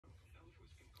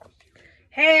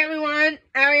Hey everyone,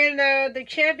 Ariana, the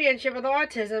championship with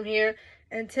autism here,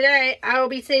 and today I will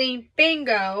be singing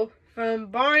Bingo from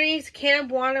Barney's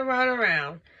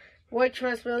CampWannaRunAround, which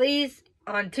was released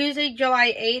on Tuesday,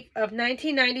 July 8th of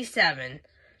 1997.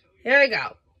 Here we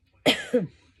go.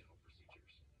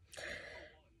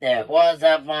 There was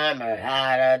a farmer,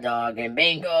 had a dog, and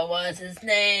Bingo was his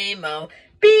name. Oh,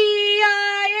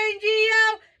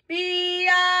 B-I-N-G-O,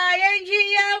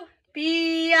 B-I-N-G-O,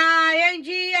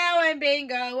 B-I-N-G-O, and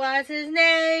Bingo was his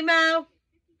name. Oh,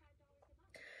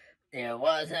 there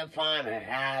was a farmer,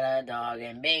 had a dog,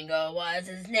 and Bingo was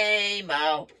his name.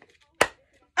 Oh,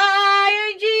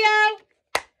 I-N-G-O,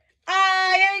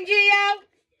 I-N-G-O,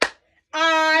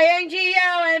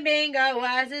 I-N-G-O, and Bingo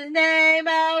was his name.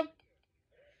 Oh,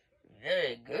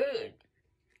 very good.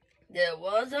 There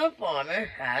was a farmer,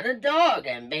 had a dog,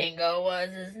 and Bingo was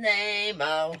his name.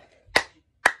 Oh,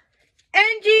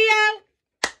 N-G-O,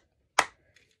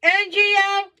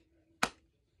 N-G-O,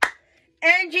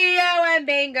 N-G-O, and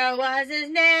Bingo was his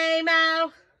name.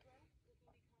 Oh,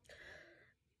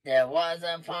 there was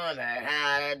a farmer,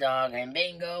 had a dog, and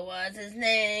Bingo was his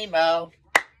name. Oh,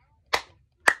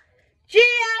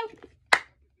 G-O,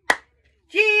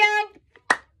 G-O,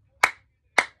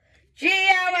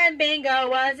 G-O, and Bingo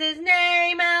was his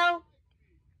name. Oh,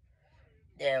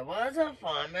 there was a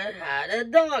farmer, had a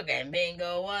dog, and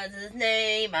Bingo was his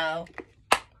name. Oh,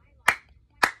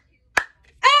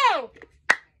 oh,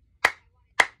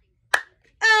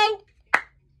 oh,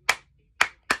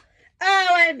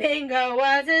 oh, and Bingo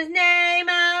was his name.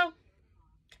 Oh,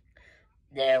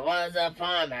 there was a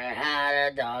farmer,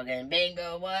 had a dog, and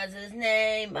Bingo was his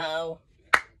name. Oh,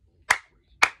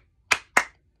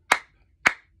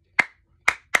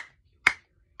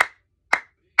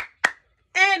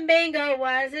 and Bingo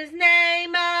was his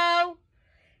name. Oh,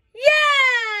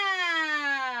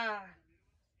 yeah!